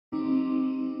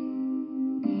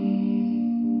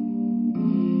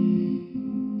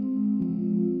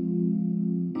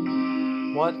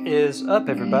What is up,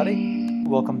 everybody?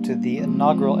 Welcome to the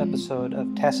inaugural episode of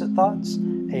Tacet Thoughts,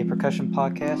 a percussion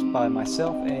podcast by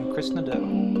myself and Chris Nadeau.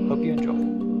 Hope you enjoy.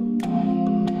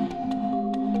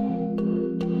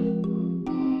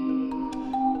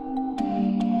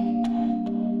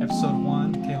 Episode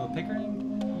 1, Caleb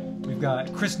Pickering. We've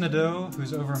got Chris Nadeau,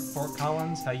 who's over in Fort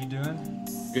Collins. How you doing?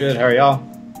 Good, how are y'all?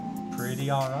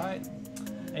 Pretty alright.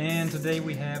 And today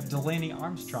we have Delaney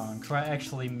Armstrong, who I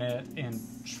actually met in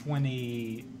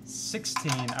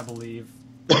 2016, I believe,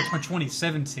 or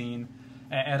 2017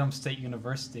 at Adams State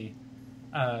University.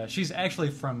 She's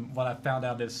actually from what I found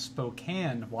out is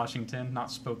Spokane, Washington,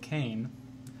 not Spokane.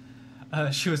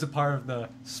 She was a part of the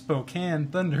Spokane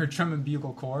Thunder Drum and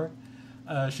Bugle Corps.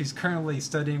 She's currently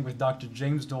studying with Dr.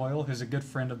 James Doyle, who's a good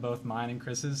friend of both mine and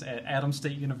Chris's, at Adams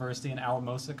State University in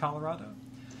Alamosa, Colorado.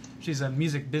 She's a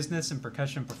music business and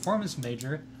percussion performance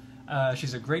major.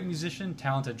 She's a great musician,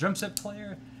 talented drum set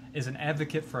player, is an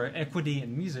advocate for equity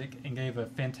in music, and gave a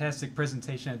fantastic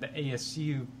presentation at the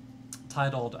ASU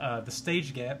titled The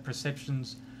Stage Gap,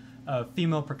 Perceptions of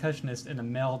Female Percussionists in a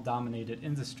Male-Dominated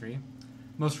Industry.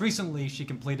 Most recently, she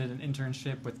completed an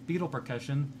internship with Beetle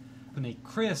Percussion.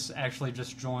 Chris actually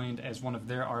just joined as one of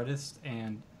their artists,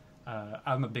 and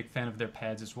I'm a big fan of their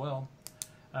pads as well.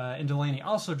 And Delaney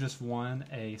also just won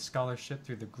a scholarship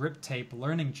through the Grip Tape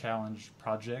Learning Challenge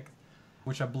project,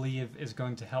 which I believe is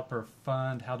going to help her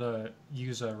fund how to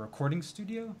use a recording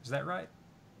studio. Is that right?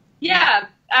 Yeah,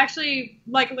 actually,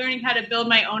 learning how to build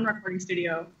my own recording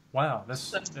studio. Wow,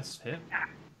 that's hip. Yeah.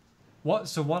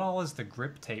 What all is the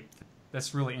Grip Tape?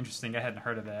 That's really interesting. I hadn't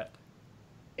heard of that.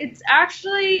 It's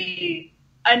actually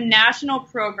a national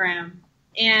program,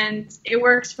 and it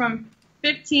works from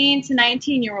 15 to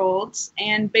 19-year-olds,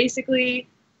 and basically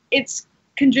it's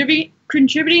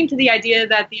contributing to the idea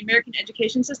that the American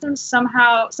education system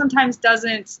sometimes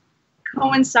doesn't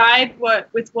coincide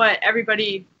with what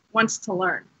everybody wants to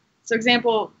learn. So,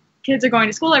 example, kids are going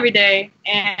to school every day,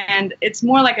 and it's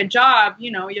more like a job.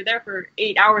 You're there for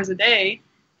 8 hours a day,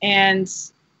 and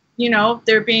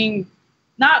they're being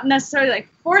not necessarily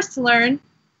forced to learn,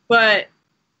 but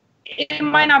it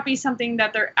might not be something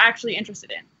that they're actually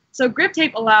interested in. So Grip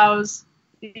Tape allows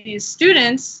these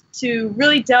students to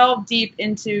really delve deep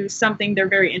into something they're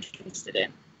very interested in.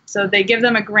 So they give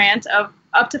them a grant of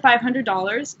up to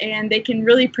 $500, and they can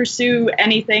really pursue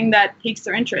anything that piques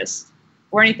their interest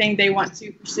or anything they want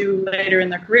to pursue later in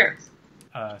their career.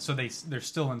 So they're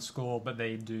still in school, but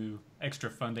they do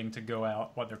extra funding to go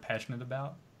out what they're passionate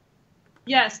about?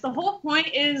 Yes, the whole point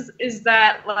is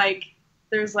that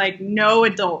there's no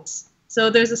adults. So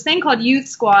there's this thing called Youth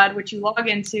Squad, which you log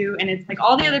into, and it's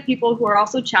all the other people who are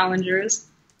also challengers,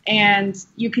 and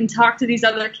you can talk to these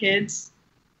other kids,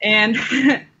 and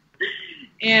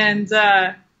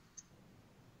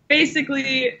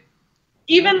basically,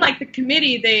 even the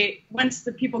committee, once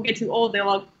the people get too old,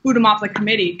 they'll boot them off the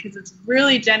committee because it's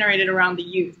really generated around the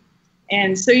youth.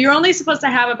 And so you're only supposed to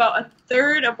have about a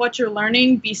third of what you're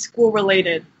learning be school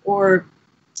related or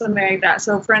something like that.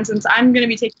 So, for instance, I'm going to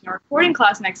be taking a recording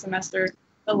class next semester,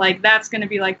 but that's going to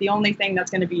be the only thing that's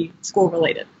going to be school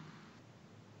related.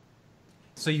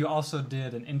 So you also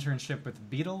did an internship with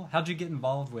Beetle. How'd you get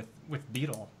involved with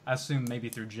Beetle? I assume maybe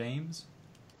through James?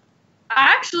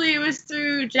 Actually, it was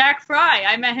through Jack Fry.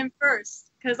 I met him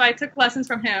first because I took lessons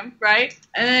from him, right?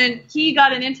 And then he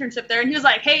got an internship there, and he was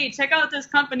like, hey, check out this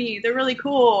company. They're really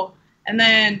cool. And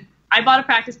then I bought a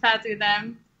practice pad through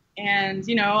them. And,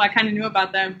 I kind of knew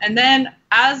about them. And then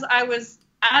after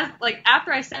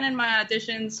I sent in my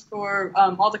auditions for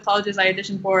all the colleges I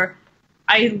auditioned for,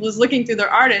 I was looking through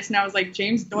their artists, and I was like,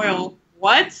 James Doyle,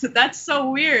 what? That's so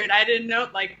weird. I didn't know,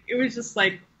 it was just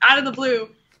out of the blue.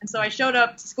 And so I showed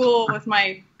up to school with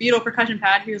my Beetle percussion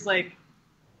pad. He was like,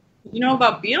 you know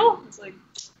about Beetle? It's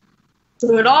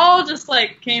so it all just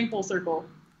came full circle.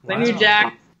 Wow. I knew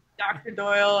Jack, Dr.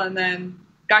 Doyle, and then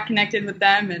got connected with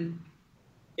them, and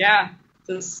yeah,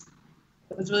 I was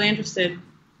really interested.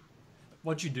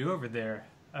 What'd you do over there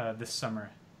this summer?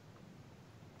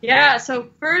 Yeah, so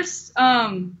first,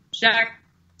 Jack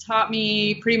taught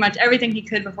me pretty much everything he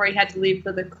could before he had to leave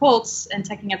for the Colts and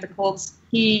teching at the Colts.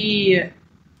 I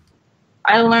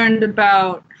learned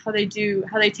about how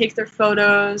they take their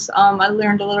photos. I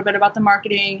learned a little bit about the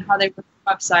marketing, how they put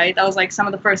the website. That was some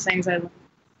of the first things I learned.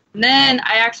 And then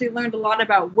I actually learned a lot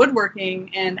about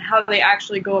woodworking and how they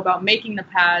actually go about making the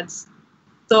pads.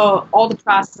 So all the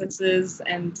processes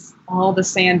and all the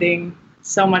sanding,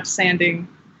 so much sanding,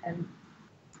 and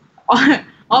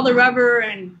all the rubber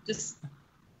and just,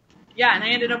 yeah, and I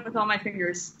ended up with all my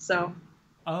fingers, so.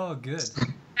 Oh, good.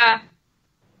 Yeah.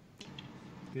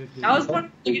 Good, good. That was one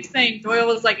of the biggest things. Doyle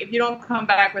was like, if you don't come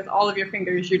back with all of your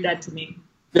fingers, you're dead to me.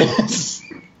 I'm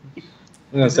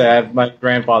gonna say my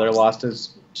grandfather lost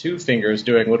his 2 fingers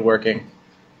doing woodworking.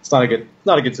 It's not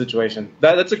a good situation.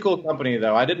 That's a cool company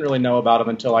though. I didn't really know about them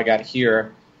until I got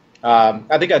here.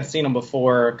 I think I'd seen them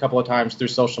before a couple of times through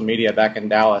social media back in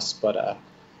Dallas, but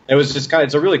it was just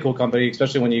it's a really cool company,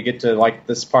 especially when you get to like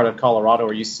this part of Colorado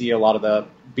where you see a lot of the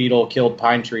beetle-killed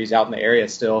pine trees out in the area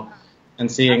still,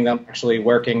 and seeing them actually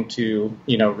working to,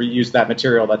 reuse that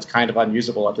material that's kind of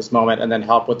unusable at this moment and then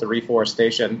help with the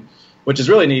reforestation, which is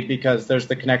really neat because there's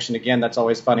the connection again that's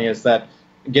always funny is that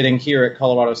getting here at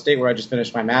Colorado State where I just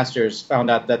finished my master's, found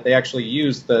out that they actually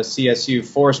use the CSU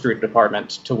forestry department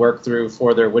to work through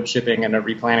for their wood chipping and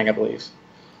replanting, I believe.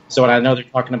 So when I know they're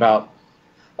talking about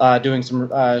doing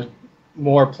some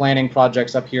more planning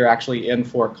projects up here actually in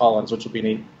Fort Collins, which will be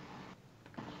neat.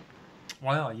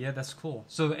 Wow, yeah, that's cool.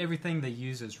 So everything they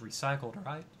use is recycled,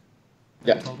 right?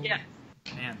 Yeah. Totally? Yeah.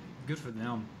 Man, good for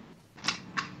them.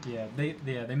 Yeah,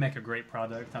 they make a great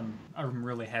product. I'm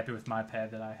really happy with my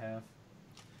pad that I have.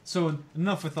 So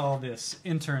enough with all this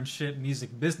internship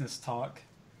music business talk.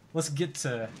 Let's get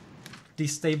to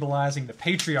destabilizing the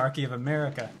patriarchy of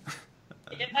America.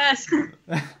 Yes.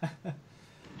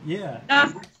 Yeah. That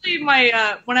was actually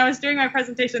my, when I was doing my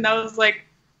presentation, that was like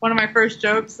one of my first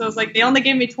jokes. So I was like, they only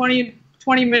gave me 20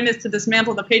 minutes to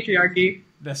dismantle the patriarchy.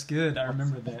 That's good. I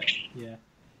remember that. Yeah.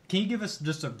 Can you give us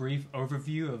just a brief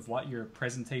overview of what your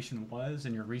presentation was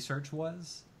and your research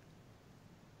was?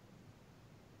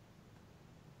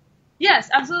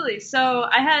 Yes, absolutely. So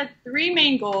I had 3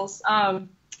 main goals.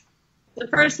 The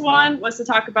first one was to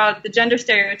talk about the gender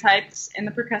stereotypes in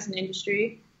the percussion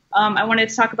industry. I wanted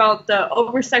to talk about the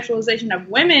over-sexualization of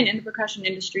women in the percussion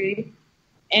industry.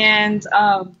 And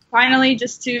finally,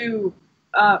 just to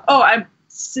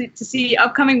see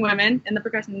upcoming women in the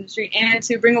percussion industry and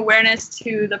to bring awareness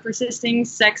to the persisting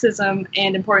sexism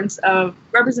and importance of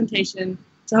representation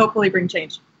to hopefully bring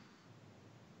change.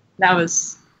 That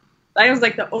was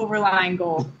like the overlying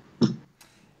goal.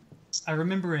 I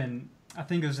remember I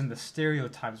think it was in the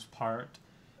stereotypes part,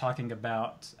 talking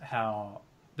about how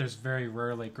there's very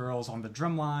rarely girls on the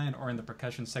drum line or in the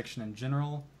percussion section in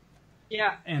general.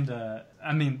 Yeah. And,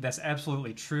 I mean, that's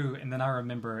absolutely true. And then I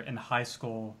remember in high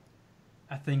school,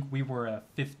 I think we were a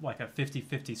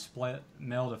 50-50 split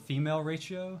male to female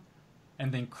ratio.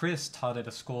 And then Chris taught at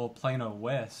a school, Plano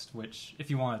West, which, if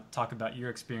you want to talk about your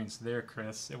experience there,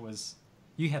 Chris,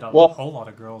 you had a whole lot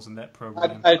of girls in that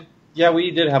program. Yeah,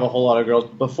 we did have a whole lot of girls.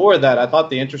 Before that, I thought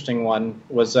the interesting one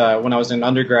was when I was in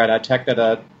undergrad, I teched at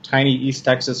a tiny East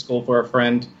Texas school for a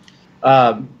friend.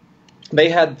 They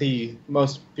had the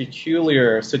most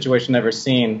peculiar situation I've ever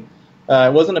seen.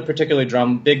 It wasn't a particularly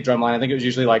big drum line. I think it was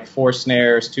usually like 4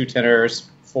 snares, 2 tenors,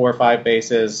 4 or 5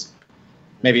 basses,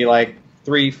 maybe like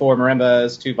 3, 4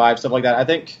 marimbas, 2 vibes, stuff like that. I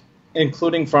think,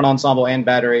 including front ensemble and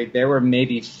battery, there were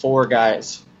maybe 4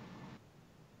 guys.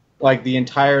 Like the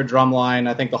entire drum line,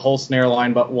 I think the whole snare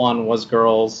line but 1 was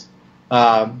girls.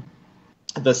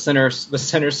 The center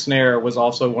snare was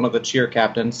also one of the cheer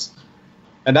captains.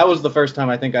 And that was the first time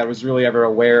I think I was really ever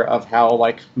aware of how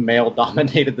like male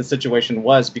dominated the situation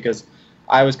was, because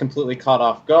I was completely caught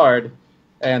off guard.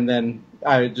 And then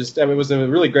it was a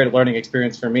really great learning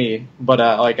experience for me. But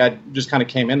I just kind of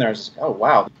came in there. I was just, oh,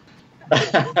 wow.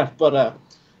 But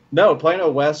no, Plano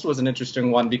West was an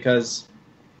interesting one because,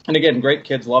 and again, great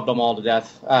kids, loved them all to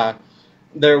death.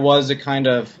 There was a kind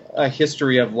of a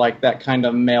history of like that kind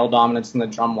of male dominance in the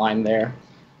drum line there.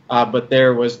 But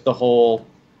there was the whole,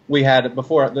 we had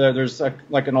before, there's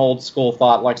like an old school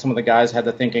thought, like some of the guys had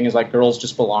the thinking is like girls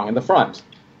just belong in the front.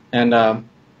 And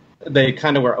they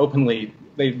kind of were openly,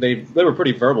 they were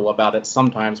pretty verbal about it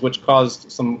sometimes, which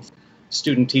caused some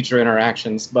student-teacher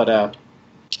interactions. But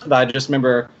I just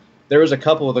remember there was a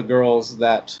couple of the girls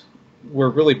that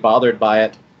were really bothered by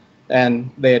it.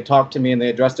 And they had talked to me and they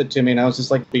addressed it to me, and I was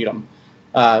just like, beat them.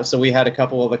 So we had a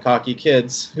couple of the cocky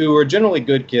kids who were generally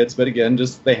good kids, but again,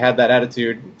 just they had that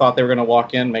attitude, thought they were going to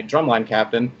walk in, make drumline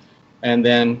captain. And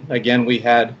then, again, we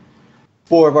had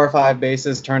 4 of our 5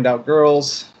 basses turned out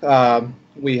girls.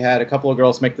 We had a couple of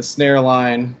girls make the snare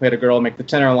line. We had a girl make the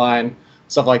tenor line,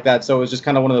 stuff like that. So it was just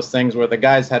kind of one of those things where the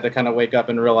guys had to kind of wake up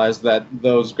and realize that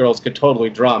those girls could totally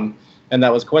drum. And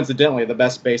that was coincidentally the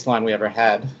best bass line we ever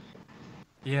had.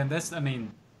 Yeah,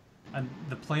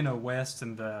 the Plano West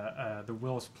and the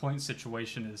Willis Point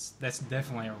situation that's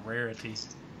definitely a rarity.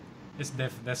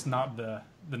 That's not the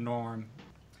norm.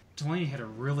 Delaney had a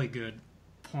really good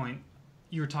point.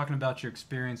 You were talking about your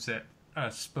experience at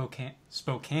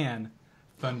Spokane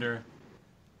Thunder,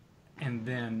 and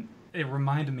then it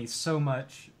reminded me so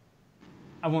much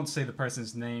I won't say the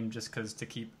person's name just because to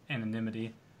keep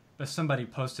anonymity, but somebody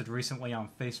posted recently on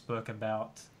Facebook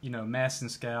about, Mass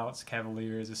and Scouts,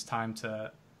 Cavaliers, it's time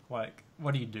to, like,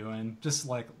 what are you doing? Just,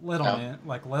 like, let them in.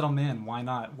 Like, let them in. Why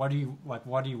not? What are you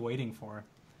waiting for?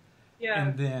 Yeah.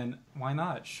 And then, why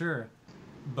not? Sure.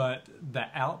 But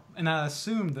and I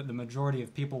assume that the majority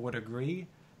of people would agree,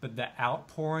 but the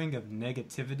outpouring of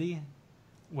negativity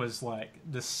was, like,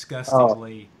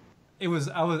 disgustingly...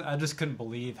 I just couldn't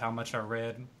believe how much I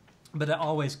read. But it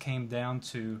always came down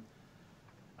to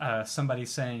somebody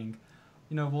saying,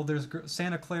 well, there's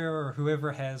Santa Clara or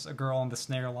whoever has a girl on the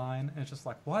snare line. And it's just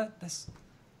like, what? That's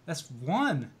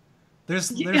one.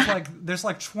 There's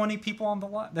like 20 people on the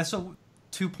line. That's a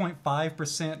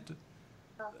 2.5%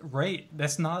 rate.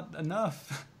 That's not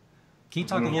enough. Can you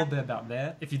talk a little bit about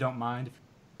that, if you don't mind?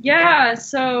 Yeah,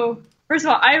 so first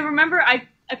of all, I remember I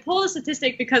pulled a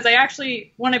statistic because I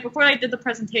actually, before I did the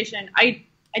presentation, I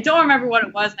don't remember what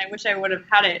it was, and I wish I would have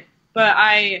had it, but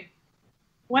I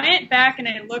went back and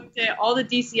I looked at all the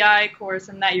DCI cores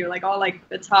from that year, like all like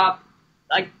the top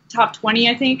 20,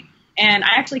 I think, and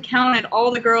I actually counted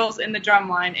all the girls in the drum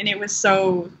line, and it was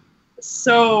so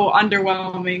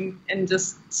underwhelming and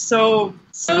just so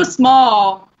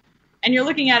small. And you're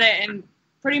looking at it, and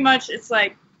pretty much it's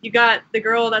like you got the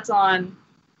girl that's on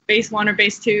bass 1 or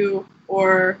bass 2,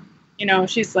 or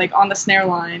she's like on the snare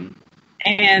line,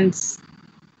 and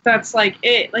that's like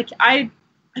it. Like I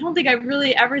don't think I've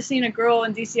really ever seen a girl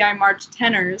in DCI march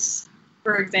tenors,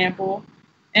 for example,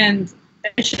 and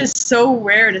it's just so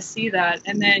rare to see that.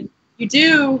 And then you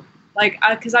do, like,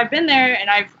 because I've been there and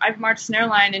I've marched snare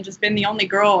line and just been the only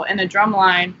girl in a drum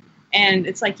line, and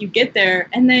it's like you get there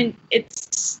and then it's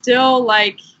still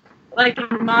like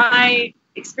in my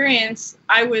experience,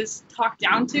 I was talked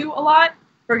down to a lot.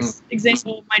 For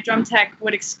example, my drum tech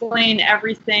would explain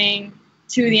everything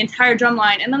to the entire drum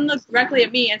line and then look directly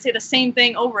at me and say the same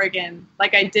thing over again,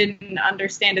 like I didn't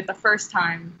understand it the first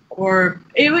time. Or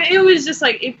it was just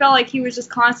like, it felt like he was just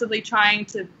constantly trying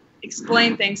to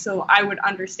explain things so I would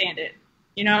understand it,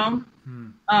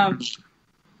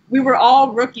 We were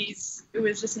all rookies. It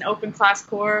was just an open class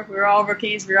corps. We were all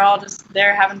rookies. We were all just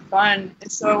there having fun.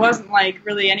 And so it wasn't like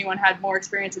really anyone had more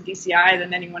experience at DCI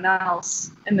than anyone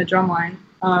else in the drum line.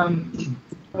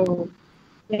 So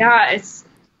yeah,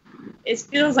 it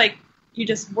feels like you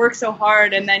just work so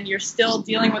hard and then you're still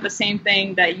dealing with the same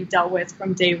thing that you dealt with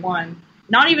from day one.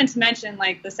 Not even to mention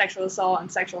like the sexual assault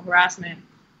and sexual harassment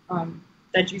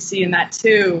that you see in that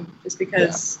too, just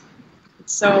because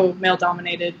it's so male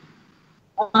dominated.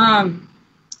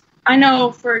 I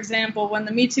know, for example, when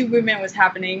the Me Too movement was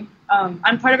happening,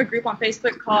 I'm part of a group on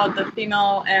Facebook called the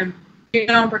Female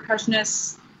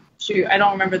Percussionists. Shoot, I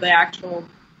don't remember the actual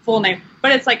full name,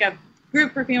 but it's like a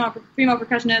group for female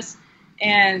percussionists.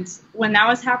 And when that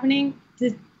was happening,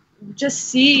 just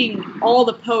seeing all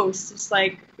the posts,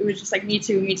 it was just like Me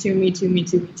Too, Me Too, Me Too, Me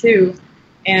Too, Me Too,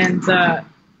 and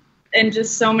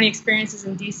just so many experiences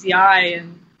in DCI.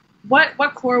 And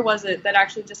what corps was it that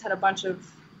actually just had a bunch of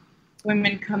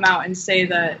women come out and say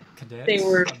that Cadets, they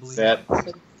were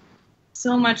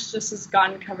so much just has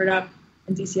gotten covered up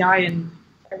in DCI and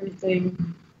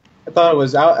everything. I thought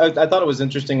it was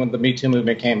interesting when the Me Too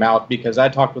movement came out, because I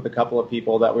talked with a couple of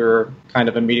people that we were kind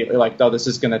of immediately like, oh, this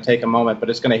is going to take a moment,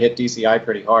 but it's going to hit DCI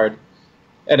pretty hard.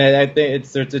 And I think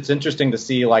it's interesting to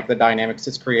see like the dynamics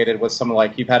it's created with some,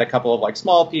 like, you've had a couple of like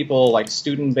small people, like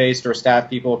student based or staff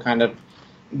people, kind of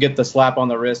get the slap on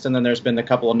the wrist, and then there's been a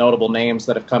couple of notable names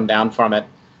that have come down from it.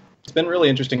 It's been really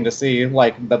interesting to see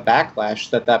like the backlash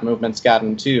that movement's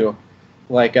gotten too.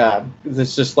 Like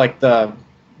it's just like the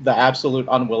absolute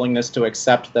unwillingness to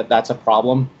accept that that's a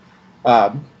problem,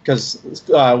 because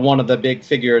one of the big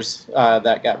figures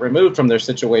that got removed from their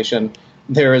situation,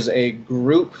 there is a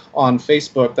group on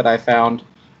Facebook that I found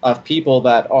of people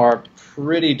that are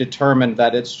pretty determined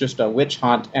that it's just a witch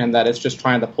hunt and that it's just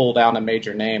trying to pull down a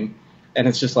major name. And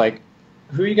it's just like,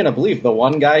 who are you going to believe? The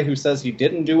one guy who says he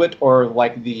didn't do it, or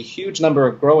like the huge number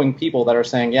of growing people that are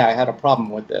saying, yeah, I had a problem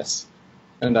with this?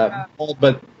 And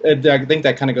but I think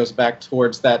that kind of goes back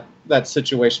towards that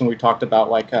situation we talked about,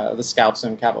 like the Scouts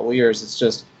and Cavaliers. It's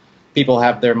just people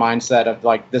have their mindset of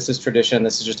like, this is tradition,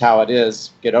 this is just how it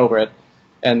is, get over it.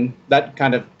 And that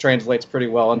kind of translates pretty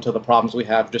well into the problems we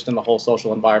have just in the whole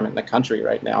social environment in the country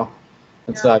right now.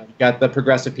 It's you got the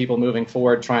progressive people moving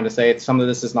forward trying to say some of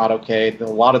this is not okay, a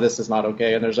lot of this is not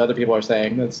okay, and there's other people who are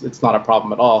saying it's not a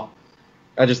problem at all.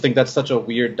 I just think that's such a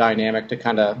weird dynamic to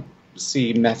kind of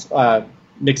see mix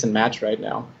and match right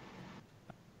now.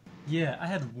 Yeah, I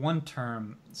had one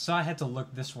term, so I had to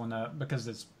look this one up because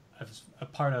it's a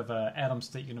part of Adams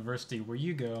State University where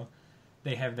you go.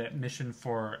 They have that mission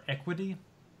for equity,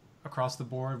 across the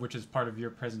board, which is part of your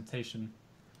presentation.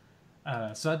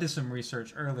 So I did some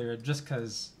research earlier just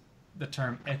because the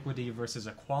term equity versus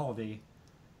equality,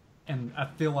 and I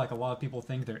feel like a lot of people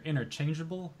think they're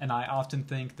interchangeable, and I often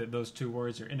think that those two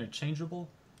words are interchangeable,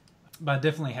 but I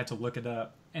definitely had to look it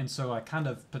up, and so I kind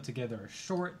of put together a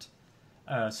short,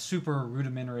 super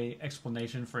rudimentary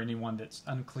explanation for anyone that's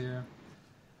unclear.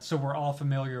 So we're all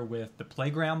familiar with the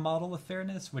playground model of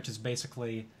fairness, which is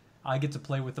basically I get to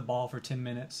play with the ball for 10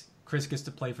 minutes, Chris gets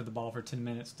to play for the ball for 10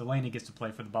 minutes, Delaney gets to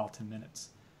play for the ball 10 minutes.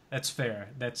 That's fair.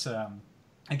 That's,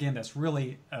 again, that's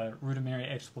really a rudimentary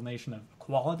explanation of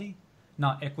equality,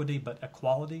 not equity, but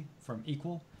equality from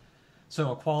equal.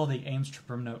 So equality aims to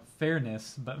promote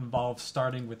fairness, but involves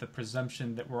starting with the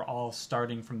presumption that we're all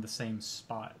starting from the same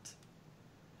spot.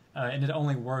 And it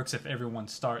only works if everyone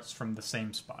starts from the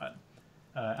same spot.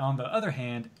 On the other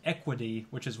hand, equity,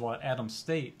 which is what Adams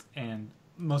State and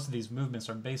most of these movements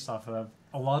are based off of,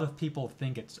 a lot of people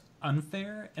think it's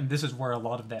unfair, and this is where a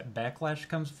lot of that backlash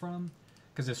comes from,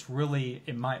 because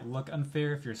it might look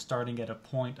unfair if you're starting at a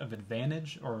point of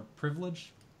advantage or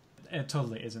privilege. It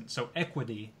totally isn't. So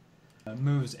equity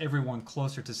moves everyone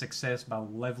closer to success by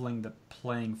leveling the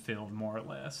playing field, more or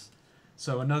less.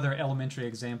 So another elementary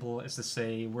example is to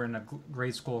say we're in a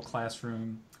grade school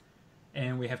classroom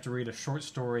and we have to read a short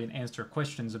story and answer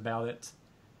questions about it.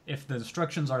 If the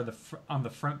instructions are on the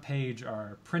front page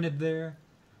are printed there,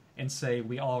 and say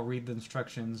we all read the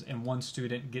instructions and one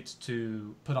student gets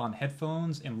to put on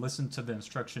headphones and listen to the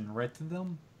instruction read to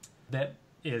them, that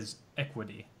is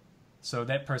equity. So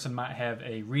that person might have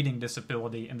a reading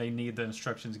disability and they need the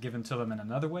instructions given to them in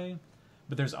another way,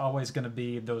 but there's always going to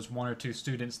be those one or two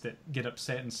students that get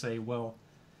upset and say, well,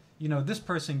 this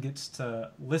person gets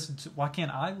to listen to, why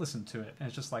can't I listen to it? And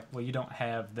it's just like, well, you don't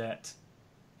have that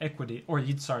equity, or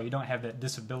you don't have that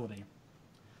disability.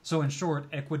 So in short,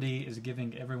 equity is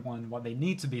giving everyone what they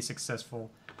need to be successful,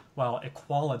 while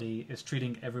equality is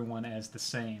treating everyone as the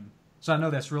same. So I know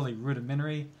that's really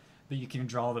rudimentary, but you can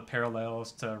draw the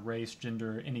parallels to race,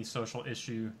 gender, any social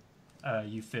issue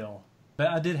you feel. But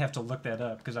I did have to look that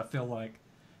up because I feel like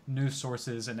news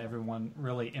sources and everyone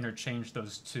really interchange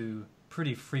those two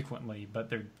pretty frequently, but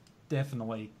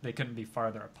they couldn't be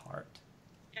farther apart.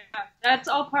 Yeah, that's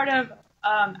all part of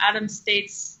Adams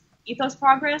State's Ethos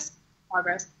Project.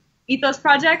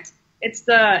 It's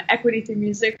the Equity Through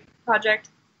Music project.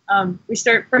 We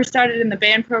first started in the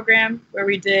band program where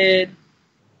we did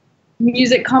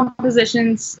music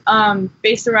compositions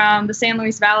based around the San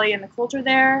Luis Valley and the culture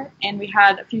there, and we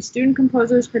had a few student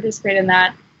composers participate in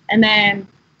that. And then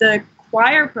the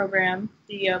choir program,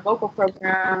 the vocal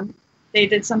program, they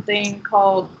did something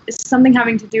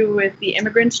having to do with the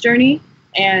immigrant's journey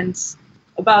and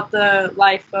about the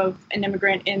life of an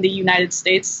immigrant in the United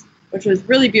States, which was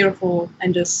really beautiful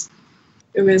and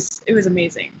it was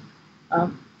amazing.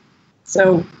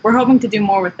 So we're hoping to do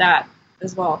more with that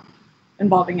as well,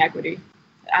 involving equity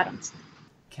at Adams.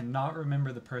 Cannot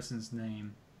remember the person's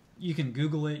name. You can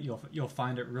Google it. You'll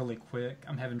find it really quick.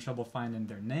 I'm having trouble finding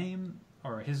their name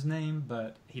or his name,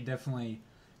 but he definitely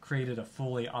created a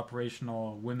fully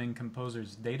operational women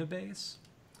composers database.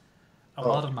 A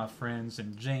lot of my friends,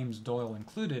 and James Doyle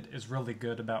included, is really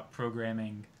good about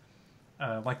programming,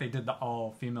 like they did the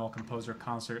all-female composer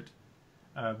concert.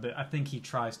 But I think he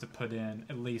tries to put in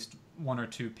at least one or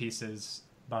two pieces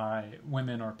by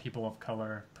women or people of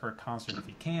color per concert if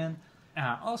he can.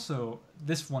 And also,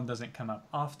 this one doesn't come up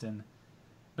often,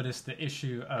 but it's the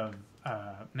issue of,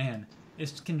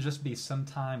 it can just be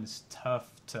sometimes tough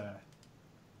to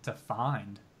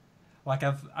find. Like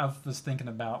I was thinking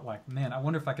about, I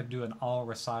wonder if I could do an all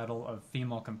recital of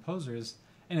female composers,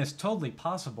 and it's totally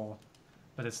possible,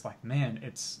 but it's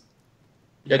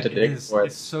you have to dig for it.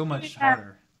 It's so much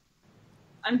harder.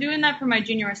 I'm doing that for my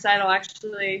junior recital,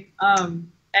 actually. I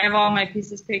have all my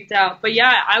pieces picked out, but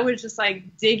yeah, I was just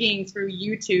digging through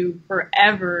YouTube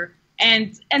forever,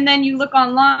 and then you look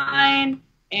online,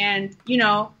 and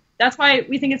that's why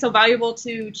we think it's so valuable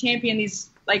to champion these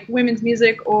women's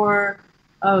music or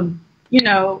a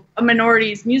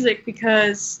minority's music,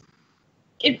 because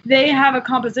if they have a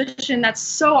composition that's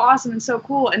so awesome and so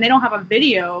cool and they don't have a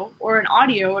video or an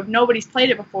audio, if nobody's played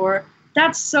it before,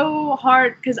 that's so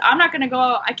hard, because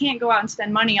I can't go out and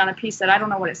spend money on a piece that I don't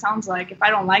know what it sounds like if I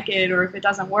don't like it or if it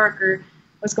doesn't work or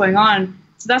what's going on.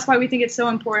 So that's why we think it's so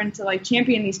important to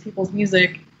champion these people's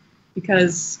music,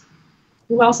 because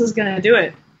who else is going to do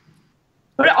it?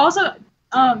 But also,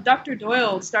 Dr.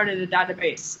 Doyle started a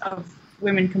database of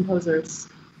women composers.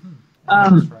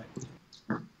 That's right.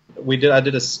 I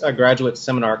did a graduate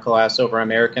seminar class over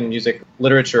American music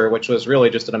literature, which was really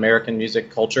just an American music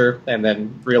culture, and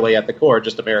then really at the core,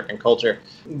 just American culture.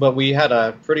 But we had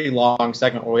a pretty long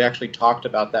segment where we actually talked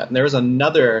about that. And there was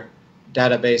another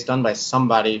database done by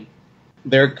somebody.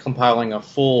 They're compiling a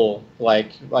full,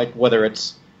 like whether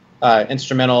it's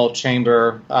instrumental,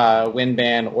 chamber, wind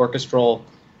band, orchestral,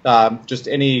 just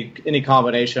any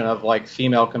combination of like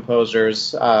female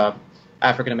composers,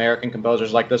 African American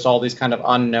composers, like this, all these kind of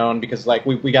unknown, because like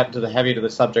we got to the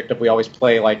subject of we always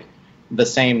play like the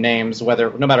same names,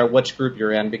 no matter which group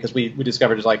you're in, because we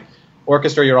discovered is like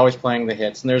orchestra, you're always playing the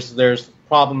hits, and there's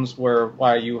problems where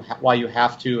why you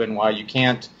have to and why you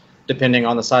can't, depending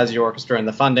on the size of your orchestra and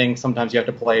the funding. Sometimes you have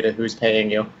to play to who's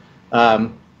paying you.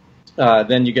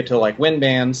 Then you get to like wind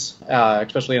bands,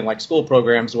 especially in like school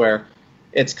programs where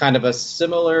it's kind of a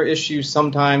similar issue.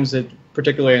 Sometimes,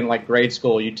 particularly in like grade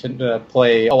school, you tend to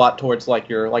play a lot towards like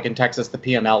like in Texas, the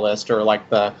PML list or like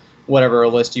the whatever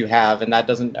list you have, and that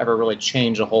doesn't ever really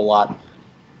change a whole lot,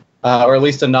 or at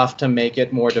least enough to make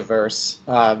it more diverse.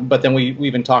 But then we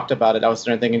even talked about it. I was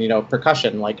starting thinking,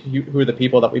 percussion, like who are the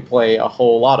people that we play a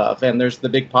whole lot of? And there's the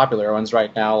big popular ones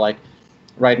right now. Like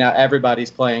right now,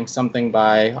 everybody's playing something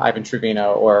by Ivan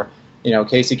Trevino, or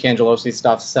Casey Cangelosi's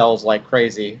stuff sells like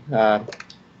crazy.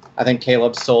 I think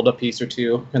Caleb sold a piece or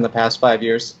two in the past 5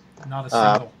 years. Not a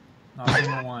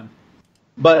single one.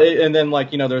 But and then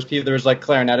like there was like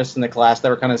clarinetists in the class that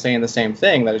were kind of saying the same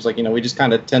thing. That it's like we just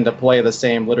kind of tend to play the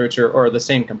same literature or the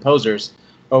same composers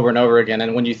over and over again.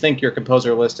 And when you think your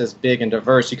composer list is big and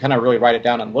diverse, you kind of really write it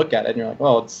down and look at it, and you're like,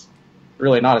 well, it's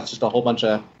really not. It's just a whole bunch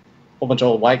of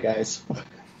old white guys.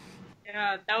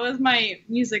 Yeah, that was my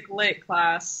music lit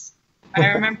class. I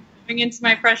remember going into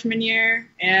my freshman year,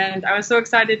 and I was so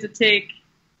excited to take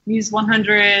Muse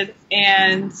 100,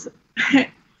 and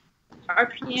our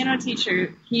piano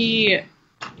teacher, he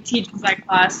teaches that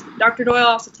class. Dr. Doyle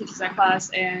also teaches that class,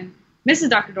 and Mrs.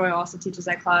 Dr. Doyle also teaches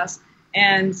that class.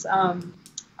 And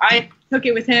I took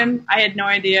it with him. I had no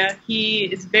idea. He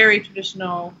is very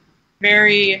traditional,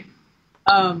 very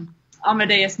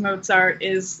Amadeus Mozart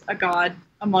is a god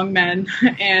among men,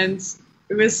 and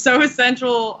it was so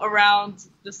central around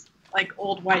just like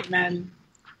old white men.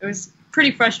 It was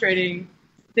pretty frustrating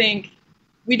to think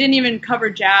we didn't even cover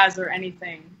jazz or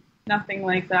anything. Nothing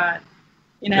like that,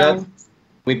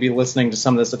 We'd be listening to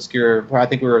some of this obscure. I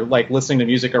think we were like listening to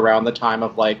music around the time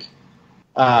of like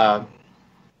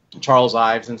Charles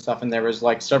Ives and stuff, and there was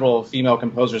like several female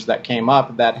composers that came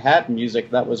up that had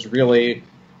music that was really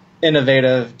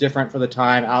innovative, different for the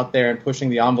time, out there and pushing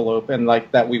the envelope, and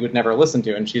like that we would never listen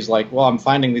to. And she's like, well, I'm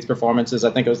finding these performances. I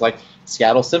think it was like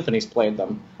Seattle Symphonies played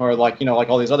them, or like like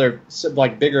all these other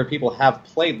like bigger people have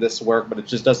played this work, but it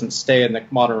just doesn't stay in the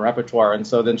modern repertoire. And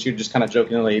so then she'd just kind of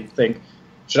jokingly think,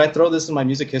 should I throw this in my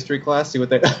music history class, see what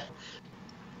they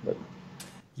but,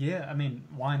 yeah, I mean,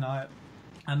 why not?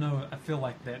 I feel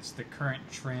like that's the current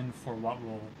trend for what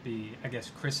will be, I guess,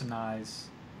 Chris and I's,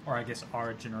 or I guess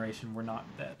our generation. We're not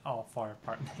that all far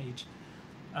apart in age.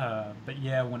 But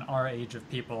yeah, when our age of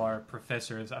people are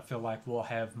professors, I feel like we'll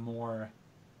have more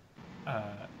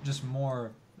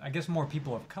more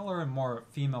people of color and more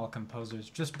female composers,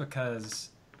 just because,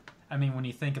 I mean, when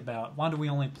you think about, why do we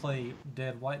only play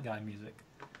dead white guy music?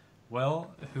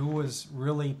 Well, who was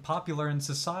really popular in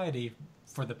society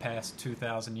for the past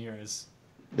 2,000 years?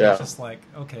 Yeah. It's just like,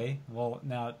 okay, well,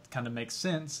 now it kind of makes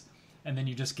sense. And then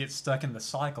you just get stuck in the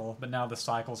cycle, but now the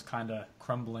cycle's kind of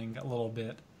crumbling a little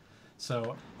bit.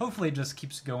 So hopefully it just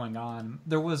keeps going on.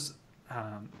 There was,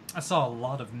 I saw a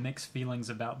lot of mixed feelings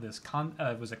about this.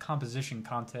 It was a composition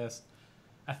contest,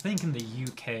 I think in the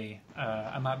UK.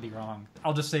 I might be wrong.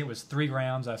 I'll just say it was 3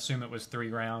 rounds. I assume it was 3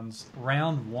 rounds.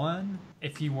 Round 1,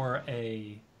 if you were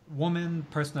a woman,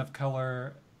 person of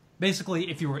color, basically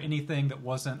if you were anything that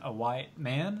wasn't a white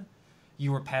man,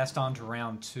 you were passed on to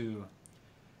round 2.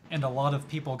 And a lot of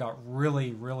people got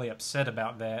really, really upset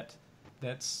about that.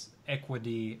 That's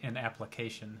equity in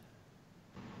application.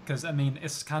 Because, I mean,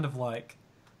 it's kind of like,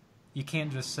 you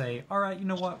can't just say, all right, you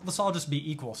know what, let's all just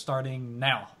be equal starting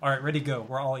now. All right, ready, go,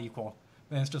 we're all equal.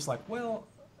 And it's just like, well,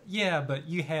 yeah, but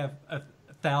you have a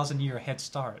 1,000-year head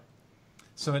start.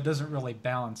 So it doesn't really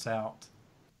balance out.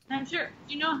 I'm sure.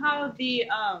 Do you know how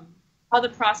the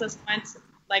process went,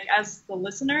 like, as the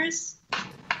listeners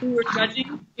who were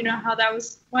judging? You know how that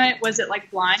went? Was it like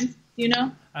blind? Do you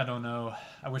know? I don't know.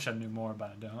 I wish I knew more,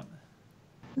 but I don't.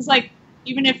 It's like,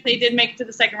 even if they did make it to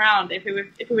the second round, if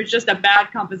it was just a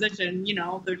bad composition,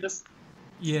 they're just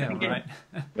right.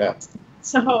 Yeah.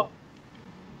 So.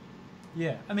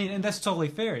 Yeah, I mean, and that's totally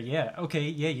fair. Yeah, okay,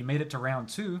 yeah, you made it to round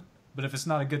 2, but if it's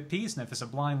not a good piece and if it's a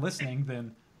blind listening,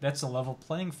 then that's a level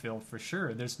playing field for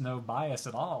sure. There's no bias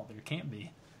at all. There can't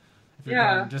be. If you're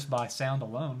Yeah. going just by sound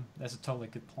alone, that's a totally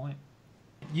good point.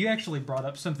 You actually brought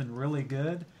up something really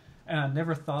good, and I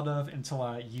never thought of until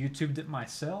I YouTubed it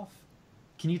myself.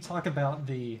 Can you talk about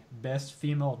the best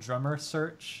female drummer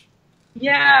search?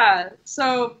 Yeah.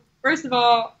 So first of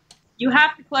all, you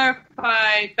have to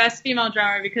clarify best female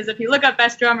drummer, because if you look up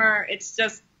best drummer, it's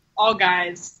just all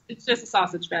guys. It's just a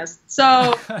sausage fest.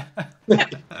 So,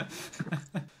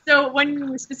 so when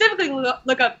you specifically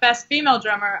look up best female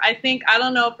drummer, I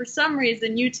don't know, for some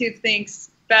reason YouTube thinks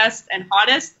best and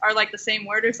hottest are like the same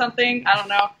word or something. I don't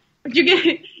know. But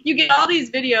you get all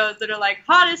these videos that are like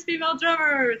hottest female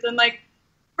drummers, and like,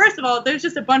 first of all, there's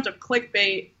just a bunch of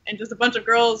clickbait and just a bunch of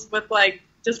girls with like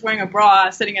just wearing a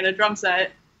bra sitting at a drum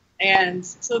set. And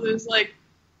so there's like,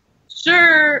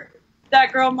 sure,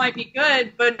 that girl might be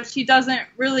good, but she doesn't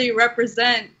really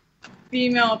represent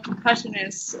female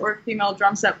percussionists or female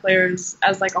drum set players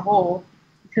as like a whole.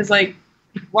 Because like,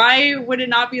 why would it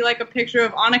not be like a picture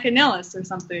of Annika Nilles or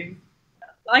something?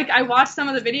 Like, I watched some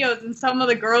of the videos, and some of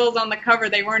the girls on the cover,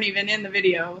 they weren't even in the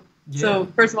video. Yeah. So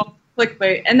first of all,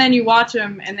 clickbait. And then you watch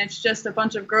them, and it's just a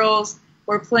bunch of girls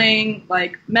who are playing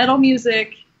like metal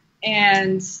music,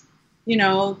 and you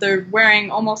know, they're wearing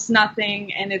almost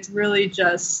nothing, and it's really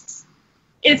just,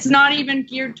 it's not even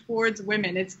geared towards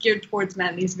women, it's geared towards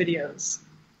men, these videos.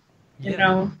 You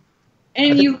know?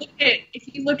 And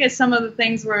if you look at some of the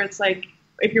things where it's like,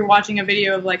 if you're watching a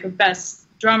video of like a best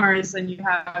drummers, and you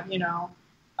have, you know,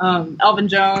 Elvin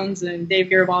Jones and Dave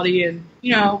Garibaldi and,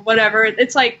 you know, whatever,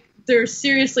 it's like they're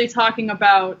seriously talking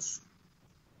about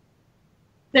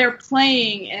their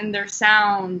playing and their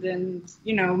sound and,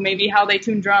 you know, maybe how they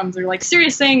tune drums, or like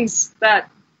serious things that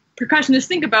percussionists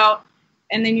think about.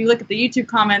 And then you look at the YouTube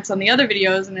comments on the other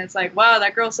videos, and it's like, wow,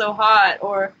 that girl's so hot.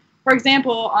 Or, for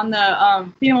example, on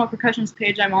the female percussionist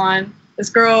page I'm on, this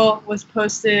girl was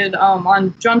posted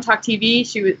on Drum Talk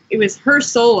TV. It was her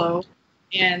solo,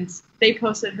 and they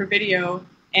posted her video,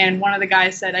 and one of the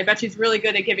guys said, I bet she's really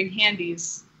good at giving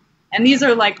handies. And these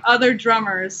are like other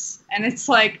drummers, and it's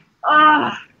like,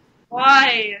 why?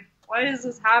 Why does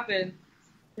this happen?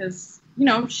 Because, you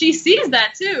know, she sees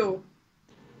that too.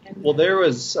 And, well, there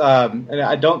was, and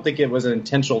I don't think it was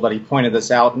intentional that he pointed this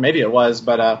out. Maybe it was,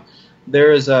 but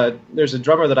there's a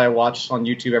drummer that I watch on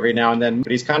YouTube every now and then.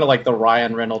 But he's kind of like the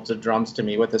Ryan Reynolds of drums to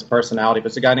me with his personality. But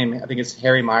it's a guy named, I think it's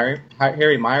Harry Meyer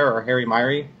or Harry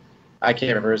Myrie. I can't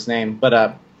remember his name,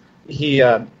 but he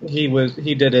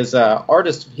did his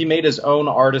he made his own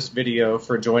artist video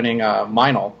for joining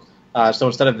Meinl. So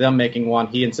instead of them making one,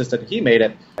 he insisted he made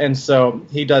it. And so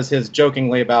he does his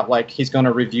jokingly about, like, he's going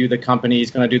to review the company,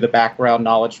 he's going to do the background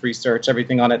knowledge research,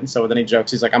 everything on it. And so then he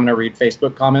jokes, he's like, I'm going to read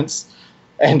Facebook comments.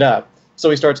 And so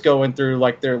he starts going through,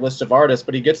 like, their list of artists.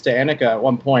 But he gets to Annika at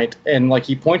one point, and, like,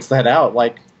 he points that out.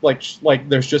 Like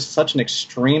there's just such an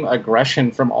extreme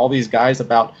aggression from all these guys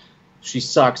about she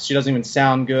sucks, she doesn't even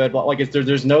sound good. But, like,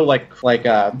 there's no,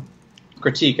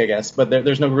 critique, I guess, but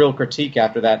there's no real critique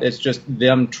after that. It's just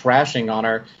them trashing on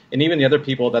her, and even the other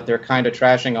people that they're kind of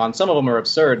trashing on, some of them are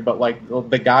absurd, but like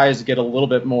the guys get a little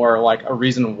bit more like a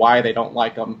reason why they don't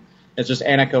like them. It's just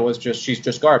Annika she's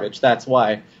just garbage, that's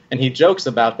why. And he jokes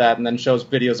about that and then shows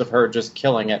videos of her just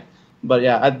killing it. But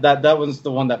yeah, that was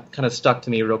the one that kind of stuck to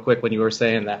me real quick when you were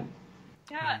saying that.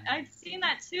 Yeah, I've seen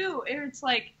that too. It's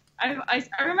like, I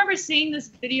remember seeing this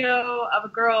video of a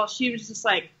girl, she was just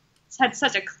like, had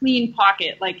such a clean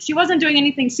pocket. Like, she wasn't doing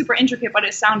anything super intricate, but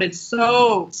it sounded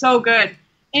so good.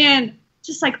 And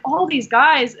just like all these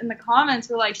guys in the comments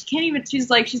were like, she's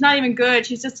not even good.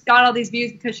 She's just got all these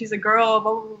views because she's a girl,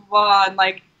 blah, blah, blah, blah. And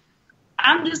like,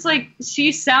 I'm just like,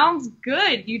 she sounds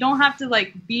good. You don't have to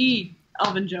like be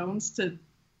Elvin Jones to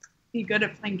be good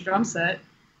at playing drum set.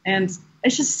 And it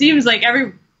just seems like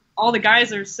all the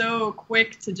guys are so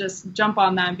quick to just jump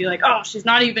on that and be like, oh, she's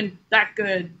not even that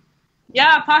good.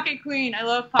 Yeah, Pocket Queen. I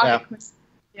love Pocket Queen.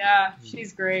 Yeah,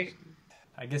 she's great.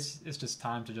 I guess it's just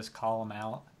time to just call them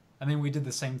out. I mean, we did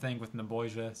the same thing with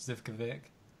Nebojsa Zivkovic.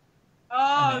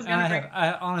 Oh,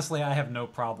 I have no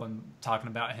problem talking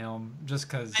about him just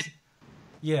because,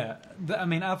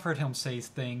 I've heard him say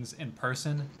things in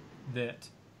person that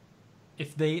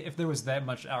if there was that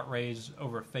much outrage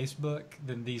over Facebook,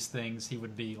 then these things he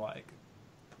would be like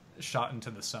shot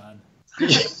into the sun.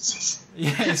 It's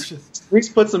just Reese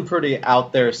put some pretty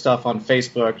out there stuff on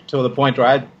Facebook to the point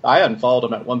where I unfollowed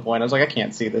him at one point. I was like, I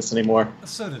can't see this anymore.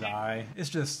 So did I.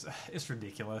 It's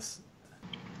ridiculous.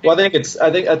 Well, I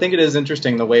think it is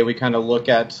interesting the way we kind of look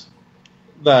at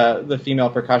the female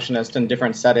percussionist in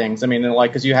different settings. I mean,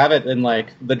 like, because you have it in like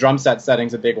the drum set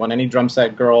setting's a big one. Any drum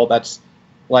set girl that's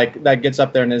like that gets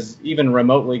up there and is even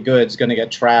remotely good is going to get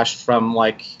trashed from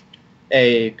like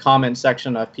a comment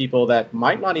section of people that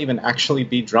might not even actually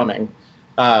be drumming.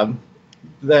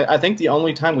 I think the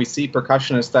only time we see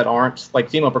percussionists that aren't like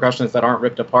female percussionists that aren't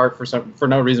ripped apart for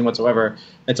no reason whatsoever,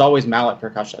 it's always mallet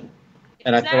percussion.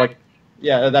 And I feel like,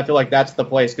 yeah, I feel like that's the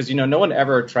place because, you know, no one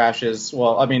ever trashes.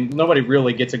 Well, I mean, nobody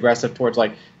really gets aggressive towards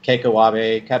like Keiko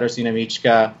Wabe, Katarzyna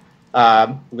Michka,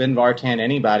 Lynn Vartan,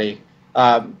 anybody.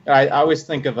 I always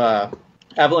think of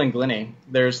Evelyn Glennie.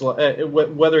 There's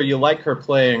whether you like her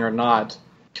playing or not,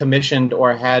 commissioned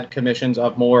or had commissions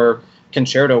of more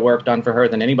concerto work done for her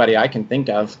than anybody I can think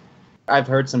of. I've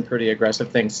heard some pretty aggressive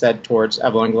things said towards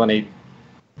Evelyn Glennie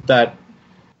that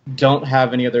don't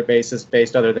have any other basis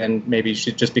based other than maybe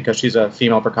she just because she's a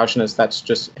female percussionist that's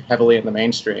just heavily in the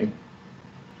mainstream.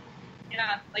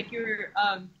 Yeah, like you were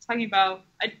talking about,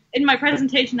 in my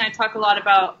presentation I talk a lot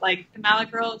about like the mallet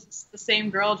girl, it's the same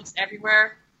girl just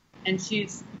everywhere, and you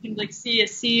can like see a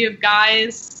sea of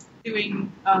guys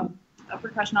doing a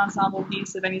percussion ensemble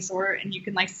piece of any sort, and you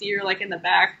can like see her like in the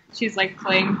back, she's like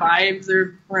playing vibes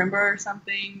or marimba or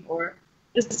something, or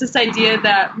just this idea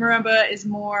that marimba is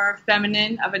more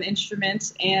feminine of an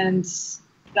instrument, and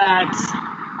that,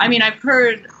 I mean, I've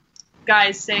heard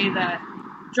guys say that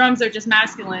drums are just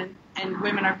masculine and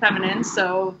women are feminine,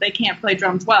 so they can't play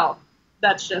drums well.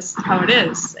 That's just how it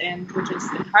is, and which is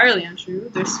entirely untrue.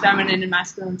 There's feminine and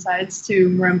masculine sides to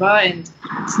marimba and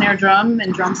snare drum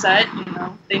and drum set. You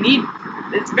know,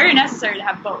 it's very necessary to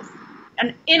have both,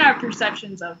 and in our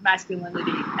perceptions of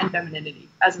masculinity and femininity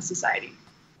as a society.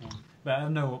 But I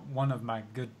know one of my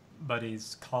good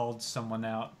buddies called someone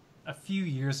out a few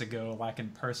years ago, like in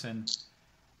person,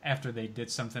 after they did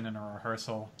something in a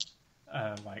rehearsal,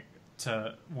 like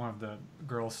to one of the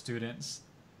girl students.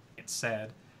 It's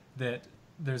sad that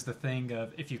there's the thing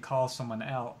of if you call someone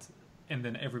out and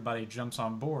then everybody jumps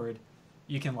on board,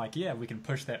 you can like, yeah, we can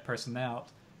push that person out.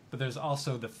 But there's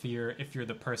also the fear if you're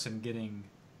the person getting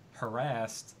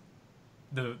harassed,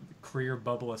 the career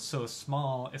bubble is so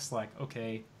small, it's like,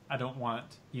 okay, I don't want,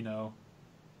 you know,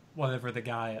 whatever the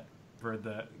guy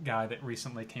that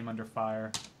recently came under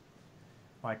fire,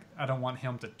 like, I don't want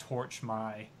him to torch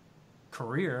my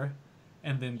career,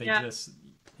 and then they just,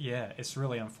 yeah, it's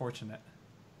really unfortunate.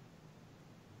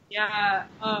 Yeah,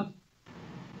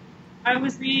 I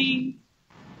was reading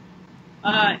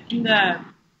in the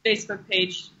Facebook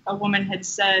page, a woman had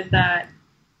said that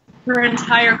her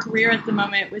entire career at the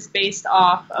moment was based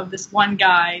off of this one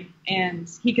guy, and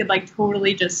he could like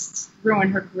totally just ruin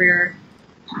her career.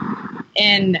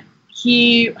 And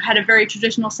he had a very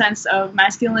traditional sense of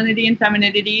masculinity and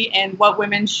femininity and what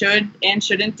women should and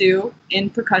shouldn't do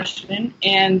in percussion.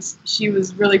 And she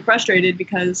was really frustrated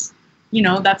because, you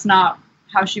know, that's not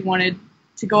how she wanted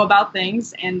to go about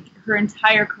things. And her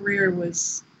entire career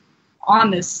was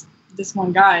on this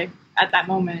one guy at that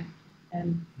moment.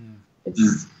 And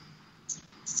it's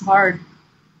hard.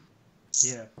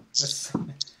 Yeah,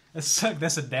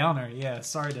 that's a downer. Yeah,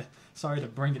 sorry to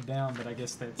bring it down, but I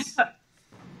guess that's.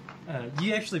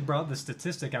 You actually brought the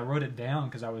statistic. I wrote it down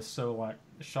because I was so like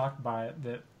shocked by it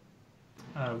that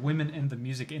women in the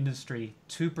music industry,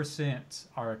 2%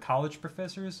 are college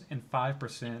professors and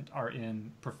 5% are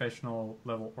in professional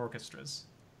level orchestras.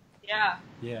 Yeah.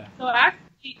 Yeah. So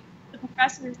actually, the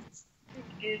professors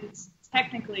is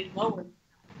technically lower.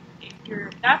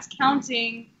 That's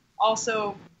counting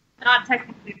also not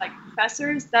technically like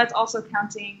professors. That's also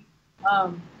counting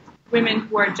women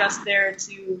who are just there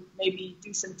to maybe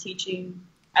do some teaching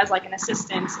as like an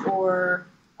assistant or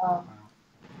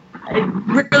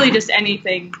really just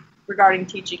anything regarding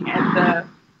teaching at the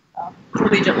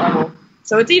collegiate level.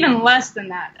 So it's even less than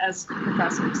that as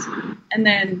professors. And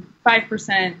then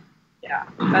 5%, yeah,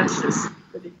 that's just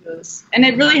ridiculous. And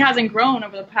it really hasn't grown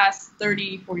over the past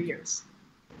 30, 40 years,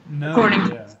 according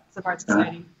to the Art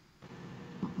Society.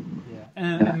 Yeah,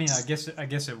 and I mean, I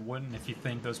guess it wouldn't if you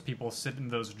think those people sit in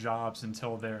those jobs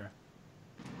until they're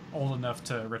old enough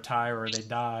to retire or they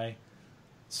die.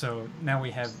 So now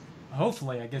we have,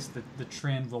 hopefully, I guess the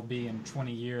trend will be in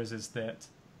 20 years is that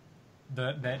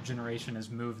that generation has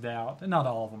moved out. And not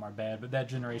all of them are bad, but that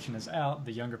generation is out,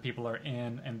 the younger people are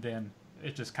in, and then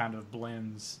it just kind of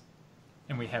blends,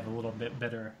 and we have a little bit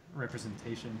better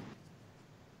representation.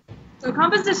 So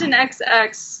Composition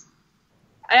XX,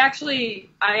 I actually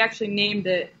named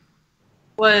it,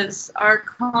 was our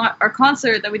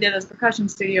concert that we did as a percussion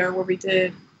studio where we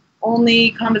did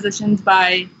only compositions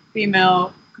by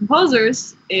female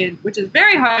composers, which is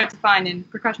very hard to find in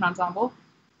percussion ensemble.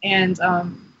 And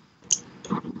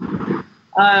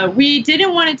we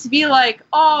didn't want it to be like,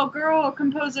 oh, girl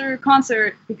composer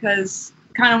concert, because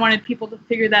kind of wanted people to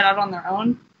figure that out on their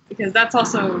own, because that's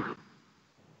also,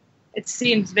 it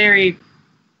seems very,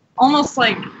 almost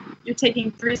like you're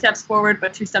taking 3 steps forward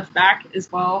but 2 steps back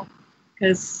as well,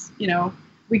 because, you know,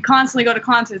 we constantly go to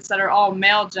concerts that are all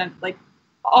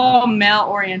all male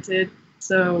oriented,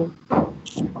 so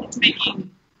it's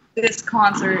making this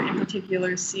concert in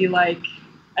particular see like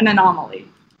an anomaly,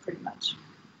 pretty much.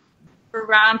 For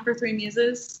Round for Three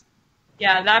Muses,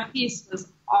 yeah, that piece was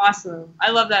awesome.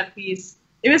 I love that piece.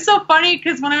 It was so funny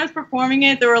because when I was performing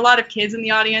it, there were a lot of kids in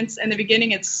the audience. In the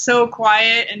beginning, it's so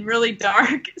quiet and really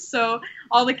dark. So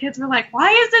all the kids were like,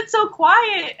 why is it so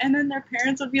quiet? And then their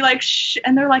parents would be like, shh.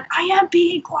 And they're like, I am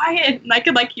being quiet. And I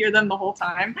could like hear them the whole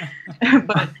time.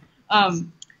 But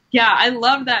yeah, I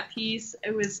love that piece.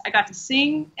 I got to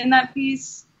sing in that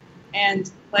piece and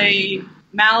play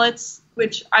mallets,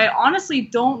 which I honestly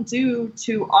don't do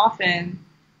too often,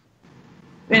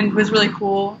 and was really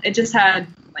cool. It just had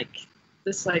like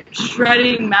this like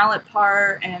shredding mallet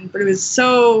part, but it was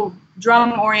so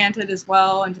drum oriented as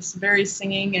well, and just very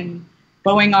singing and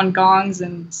bowing on gongs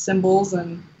and cymbals,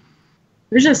 and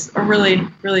it was just a really,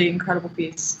 really incredible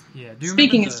piece. Yeah. Do you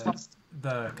Speaking remember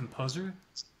the composer?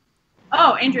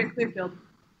 Oh, Andrea Clearfield.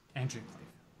 Andrea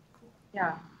Clearfield. Cool.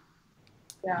 Yeah.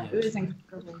 Yeah, it was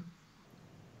incredible.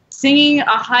 Singing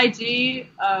a high G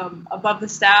above the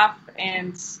staff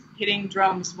and hitting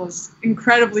drums was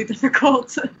incredibly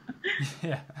difficult.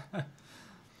 Yeah.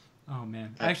 Oh,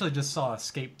 man. I actually just saw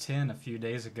Escape 10 a few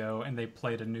days ago, and they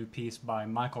played a new piece by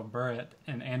Michael Burrett,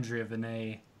 and Andrea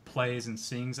Vinay plays and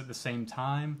sings at the same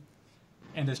time.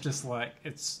 And it's just like,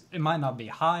 it might not be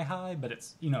high, but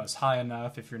it's, you know, it's high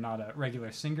enough if you're not a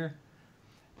regular singer.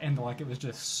 And like, it was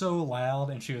just so loud,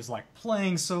 and she was like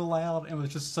playing so loud, and it was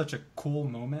just such a cool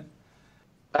moment.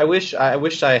 I wish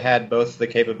I had both the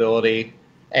capability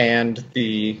and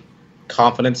the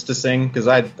confidence to sing, because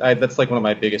that's like one of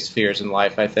my biggest fears in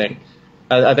life, I think.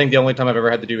 I think the only time I've ever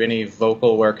had to do any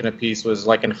vocal work in a piece was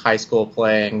like in high school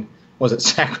playing, was it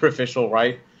Sacrificial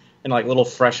Rite? And like little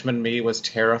freshman me was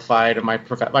terrified, and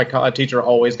my teacher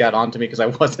always got on to me because I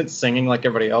wasn't singing like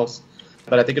everybody else.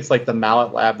 But I think it's like the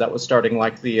Mallet Lab that was starting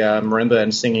like the marimba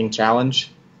and singing challenge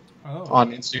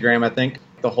on Instagram. I think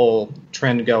the whole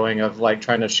trend going of like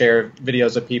trying to share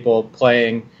videos of people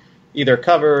playing either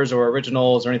covers or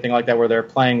originals or anything like that, where they're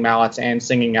playing mallets and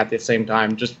singing at the same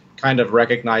time, just kind of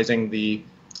recognizing the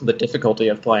difficulty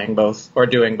of playing both or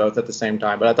doing both at the same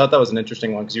time. But I thought that was an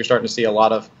interesting one, because you're starting to see a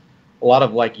lot of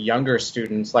like younger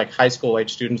students, like high school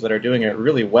age students, that are doing it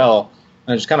really well.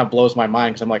 And it just kind of blows my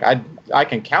mind, because I'm like, I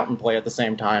can count and play at the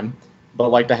same time, but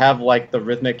like to have like the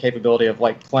rhythmic capability of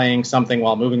like playing something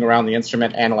while moving around the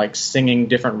instrument and like singing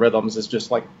different rhythms is just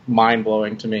like mind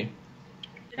blowing to me.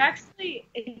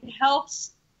 It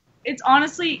helps. It's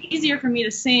honestly easier for me to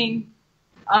sing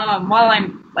while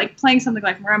I'm like playing something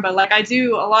like marimba. Like I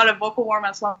do a lot of vocal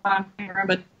warm-ups while I'm playing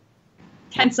marimba.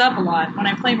 Tense up a lot. When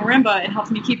I play marimba, it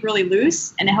helps me keep really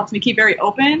loose, and it helps me keep very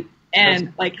open,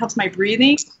 and like helps my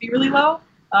breathing be really low.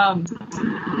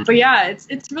 But yeah,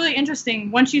 it's really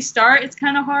interesting. Once you start, it's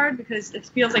kind of hard because it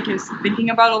feels like you're thinking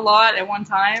about a lot at one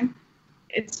time.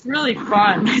 It's really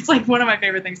fun. It's like one of my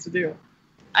favorite things to do.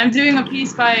 I'm doing a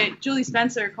piece by Julie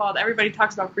Spencer called "Everybody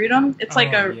Talks About Freedom." It's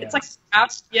like it's like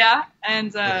rap, yeah,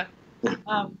 and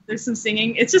there's some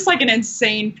singing. It's just like an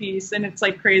insane piece, and it's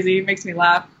like crazy. It makes me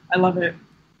laugh. I love it.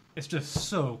 It's just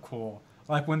so cool.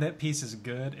 Like when that piece is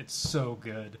good, it's so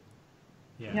good.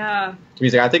 Yeah.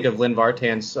 Music. I think of Lynn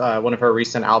Vartan's one of her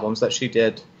recent albums that she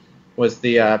did was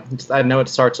the I know it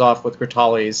starts off with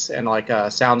Gritali's and like a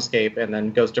soundscape and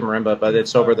then goes to marimba, but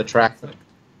it's over the track.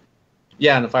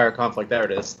 Yeah, and the Fire Conflict. There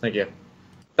it is. Thank you.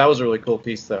 That was a really cool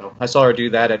piece, though. I saw her do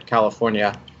that at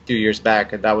California a few years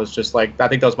back, and that was just like, I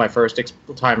think that was my first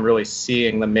time really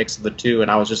seeing the mix of the two, and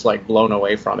I was just like blown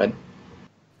away from it.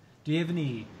 Do you have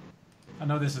any? I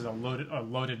know this is a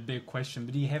loaded big question,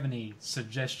 but do you have any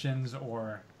suggestions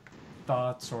or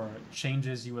thoughts or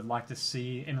changes you would like to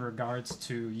see in regards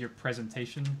to your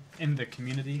presentation in the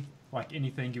community? Like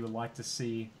anything you would like to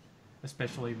see,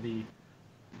 especially the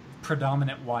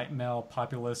predominant white male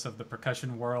populace of the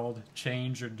percussion world,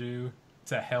 change or do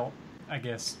to help, I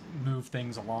guess, move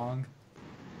things along?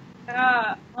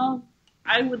 Well,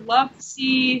 I would love to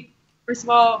see, first of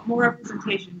all, more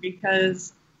representation,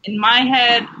 because in my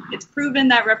head, it's proven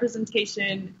that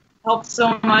representation helps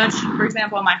so much. For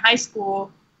example, in my high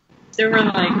school, there were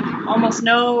like almost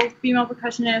no female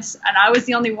percussionists, and I was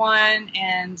the only one.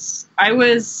 And I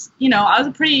was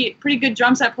a pretty good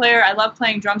drum set player. I love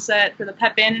playing drum set for the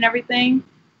pep band and everything.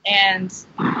 And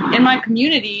in my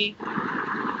community,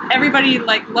 everybody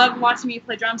like loved watching me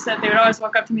play drum set. They would always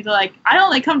walk up to me, they're like, I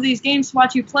only come to these games to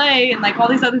watch you play, and like all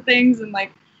these other things, and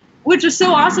like, which was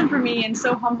so awesome for me and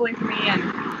so humbling for me. And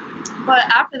but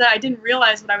after that, I didn't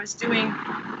realize what I was doing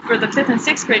for the 5th and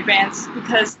 6th grade bands,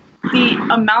 because the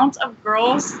amount of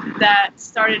girls that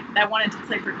wanted to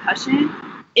play percussion,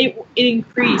 it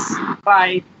increased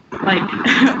by like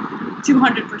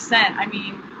 200%. I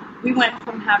mean, we went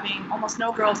from having almost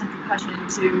no girls in percussion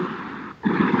to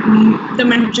the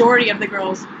majority of the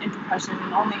girls in percussion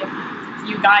and only a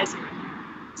few guys here.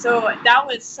 So that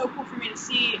was so cool for me to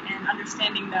see, and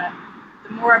understanding that the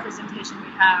more representation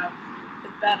we have, the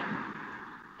better.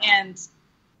 And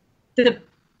it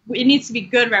needs to be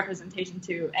good representation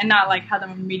too, and not like how the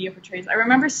media portrays. I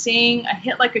remember seeing a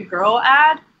Hit Like a Girl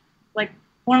ad, like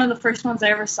one of the first ones I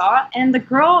ever saw, and the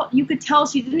girl, you could tell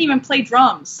she didn't even play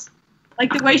drums.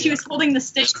 Like the way she was holding the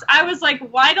sticks, I was like,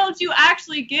 why don't you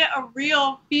actually get a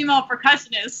real female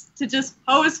percussionist to just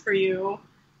pose for you?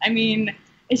 I mean,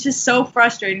 it's just so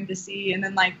frustrating to see, and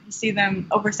then like you see them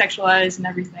over-sexualized and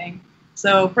everything.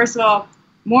 So first of all,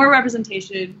 more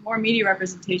representation, more media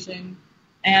representation,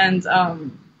 and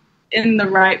in the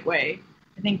right way,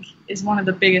 I think is one of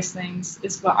the biggest things,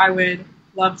 is what I would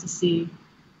love to see.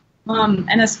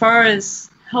 And as far as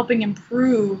helping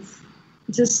improve,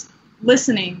 just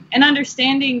listening and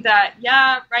understanding that,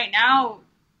 yeah, right now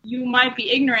you might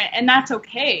be ignorant, and that's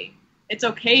okay. It's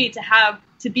okay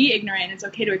to be ignorant. It's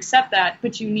okay to accept that,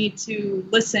 but you need to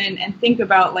listen and think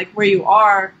about like where you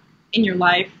are in your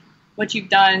life, what you've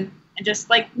done, and just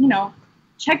like, you know,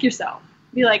 check yourself.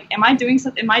 Be like, am I doing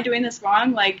something? Am I doing this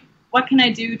wrong? Like, what can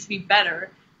I do to be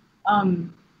better?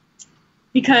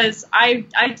 Because I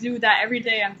do that every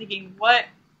day. I'm thinking,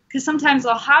 because sometimes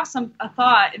I'll have a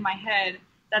thought in my head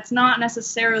that's not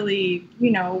necessarily,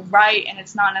 you know, right, and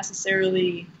it's not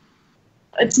necessarily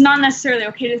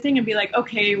okay to think, and be like,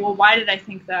 okay, well, why did I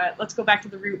think that? Let's go back to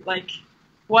the root. Like,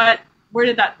 where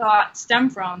did that thought stem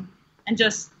from? And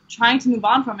just trying to move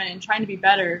on from it and trying to be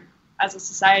better as a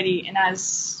society and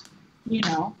as, you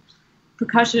know,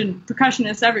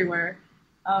 percussionists everywhere.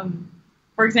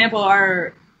 For example,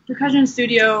 our percussion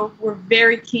studio, we're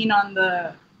very keen on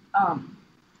the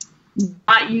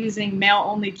not using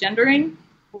male-only gendering,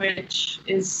 which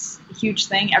is a huge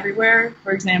thing everywhere.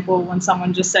 For example, when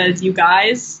someone just says "you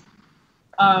guys,"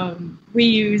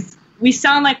 we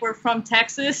sound like we're from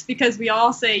Texas because we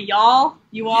all say "y'all,"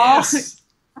 "you all." Yes.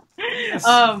 Yes.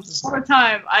 All the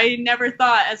time. I never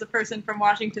thought, as a person from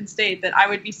Washington State, that I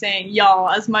would be saying "y'all"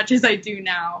 as much as I do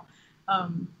now.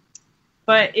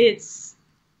 But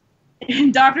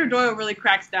and Dr. Doyle really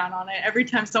cracks down on it. Every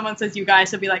time someone says "you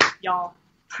guys," he'll be like "y'all,"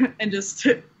 and just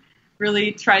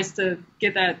really tries to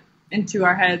get that into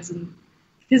our heads, and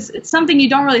because it's something you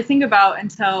don't really think about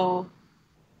until,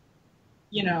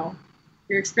 you know,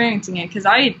 you're experiencing it. Because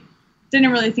I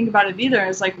didn't really think about it either.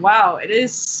 It's like, wow, it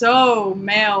is so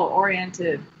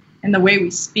male-oriented in the way we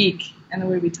speak and the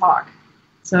way we talk.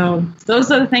 So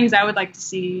those are the things I would like to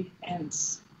see, and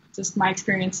just my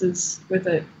experiences with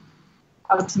it,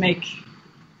 how to make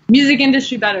music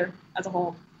industry better as a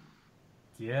whole.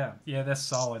 Yeah, that's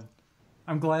solid.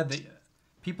 I'm glad that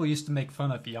people used to make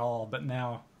fun of y'all, but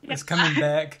now it's coming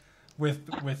back with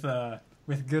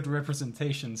good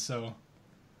representation. So,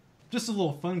 just a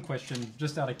little fun question,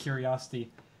 just out of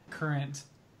curiosity: current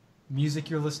music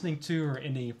you're listening to, or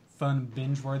any fun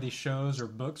binge-worthy shows or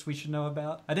books we should know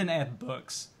about? I didn't add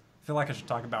books. I feel like I should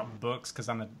talk about books because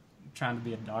I'm trying to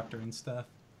be a doctor and stuff.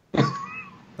 But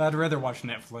I'd rather watch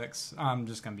Netflix. I'm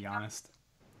just gonna be honest.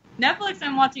 Netflix,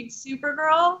 I'm watching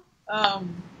Supergirl.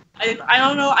 I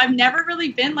don't know. I've never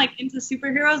really been like into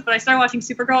superheroes, but I started watching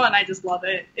Supergirl and I just love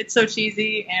it. It's so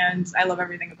cheesy and I love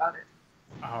everything about it.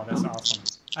 Oh, that's awesome.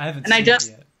 I haven't seen it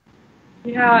yet.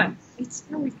 Yeah, it's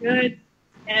really good.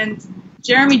 And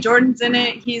Jeremy Jordan's in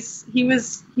it. He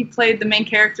played the main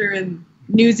character in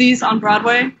Newsies on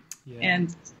Broadway. Yeah.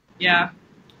 And yeah.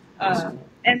 Cool.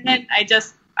 And then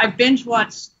I binge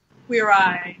watched Queer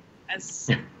Eye as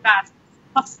fast as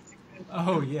possible.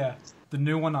 Oh yeah, the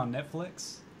new one on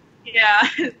Netflix. Yeah.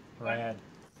 Rad.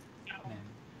 Man.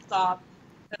 Stop.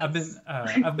 I've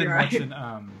been watching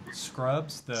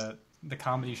Scrubs, the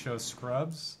comedy show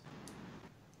Scrubs,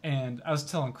 and I was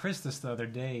telling Chris this the other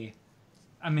day.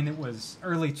 I mean, it was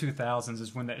early 2000s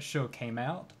is when that show came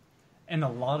out, and a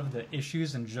lot of the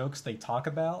issues and jokes they talk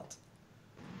about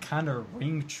kind of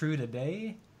ring true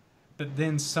today. But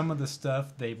then some of the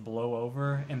stuff they blow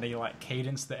over and they like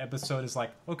cadence the episode is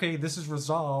like, okay, this is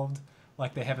resolved.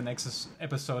 Like they have an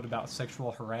episode about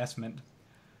sexual harassment.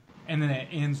 And then it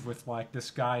ends with like this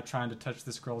guy trying to touch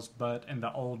this girl's butt and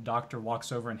the old doctor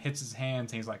walks over and hits his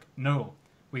hands and he's like, no,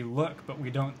 We look, but we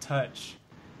don't touch.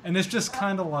 And it's just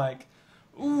kind of like,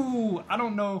 ooh, I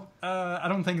don't know. I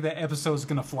don't think that episode's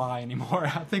going to fly anymore.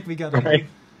 I think we got to... Right.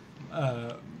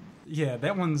 Yeah,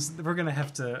 that one's... We're going to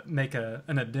have to make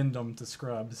an addendum to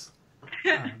Scrubs.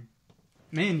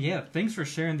 Man, yeah, thanks for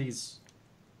sharing these...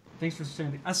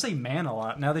 I say man a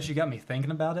lot now that you got me thinking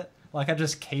about it. Like, I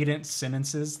just cadence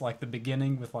sentences, like the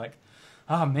beginning with like,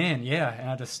 oh man, yeah, and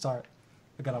I just start.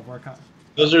 I gotta work on it.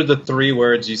 Those are the 3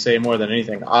 words you say more than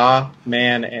anything. Ah,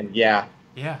 man, and yeah.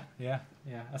 Yeah.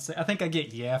 I think I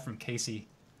get yeah from Casey.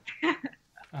 Yeah.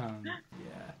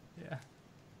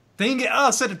 Dang it! Oh, I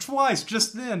said it twice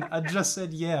just then. I just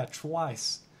said yeah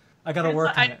twice. I gotta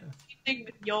work on it. Thing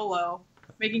with YOLO,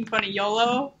 making fun of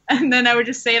YOLO, and then I would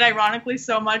just say it ironically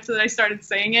so much that I started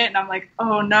saying it, and I'm like,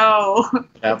 oh no,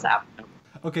 what's happening?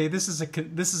 Okay, this is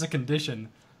a condition.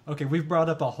 Okay, we've brought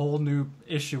up a whole new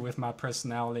issue with my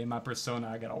personality, my persona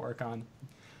I gotta work on.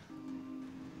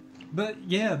 But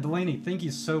yeah, Delaney, thank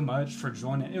you so much for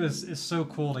joining. It's so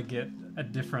cool to get a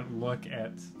different look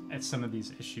at some of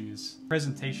these issues.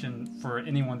 Presentation, for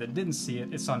anyone that didn't see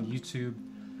it, it's on YouTube.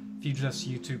 If you just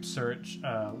YouTube search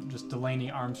just Delaney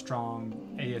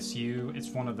Armstrong ASU, it's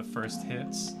one of the first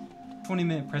hits.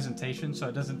 20-minute presentation, so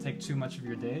it doesn't take too much of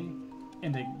your day.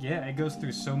 And it goes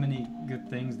through so many good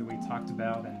things that we talked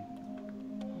about, and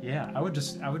yeah, I would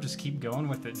just keep going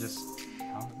with it. Just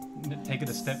take it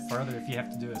a step further if you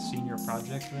have to do a senior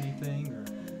project or anything. Or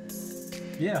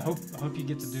yeah, hope you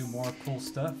get to do more cool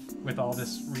stuff with all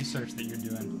this research that you're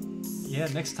doing. Yeah,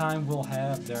 next time we'll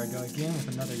have, there I go again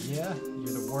with another yeah,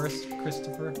 you're the worst,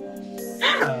 Christopher.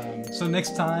 So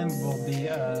next time we'll be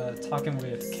talking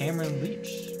with Cameron Leach.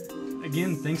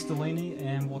 Again, thanks Delaney,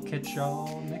 and we'll catch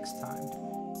y'all next time.